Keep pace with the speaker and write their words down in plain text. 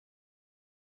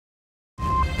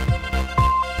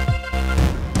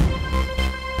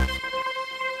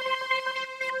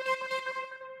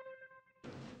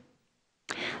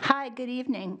good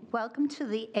evening. Welcome to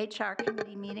the HR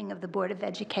Committee meeting of the Board of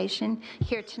Education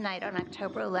here tonight on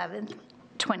October 11th,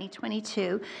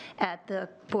 2022 at the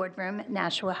boardroom at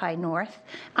Nashua High North.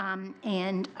 I'm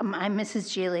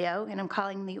Mrs. Giglio, and I'm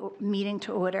calling the meeting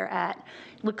to order at,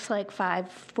 looks like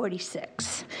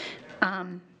 5:46.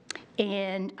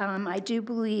 I do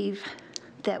believe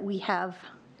that we have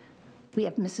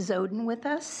Mrs. Oden with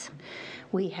us.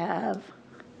 We have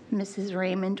Mrs.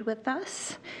 Raymond with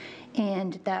us,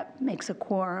 and that makes a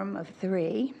quorum of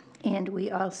 3. And we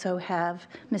also have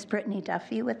Ms. Brittany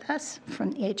Duffy with us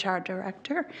from the HR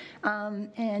Director.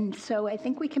 And so I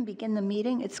think we can begin the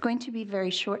meeting. It's going to be very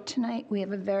short tonight. We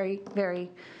have a very, very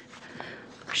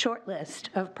short list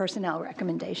of personnel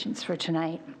recommendations for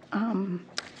tonight.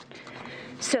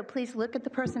 So please look at the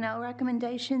personnel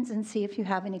recommendations and see if you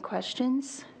have any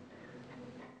questions.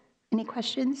 Any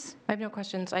questions? I have no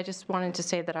questions. I just wanted to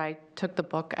say that I took the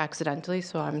book accidentally,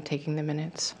 so I'm taking the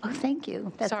minutes. Oh, thank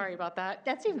you. Sorry about that.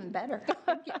 That's even better.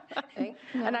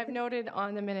 And I've noted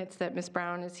on the minutes that Ms.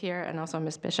 Brown is here and also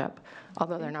Ms. Bishop,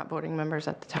 although they're not voting members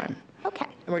at the time. Okay.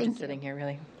 We're just sitting here,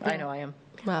 really. I know I am.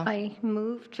 Well, I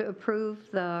move to approve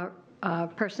the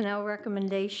personnel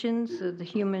recommendations of the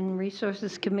Human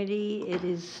Resources Committee. It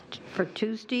is for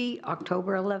Tuesday,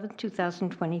 October 11th,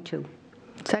 2022.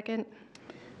 second.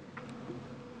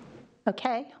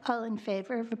 Okay, all in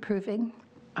favor of approving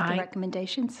the Aye.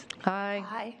 recommendations? Aye.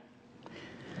 Aye.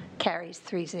 Carries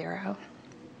 3-0.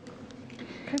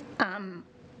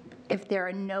 If there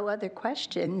are no other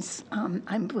questions,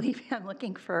 I'm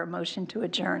looking for a motion to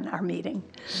adjourn our meeting.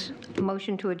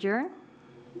 Motion to adjourn?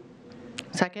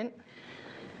 Second.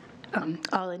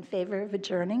 All in favor of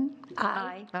adjourning?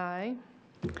 Aye.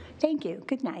 Thank you.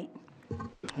 Good night.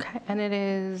 Okay, and it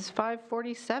is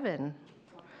 5:47.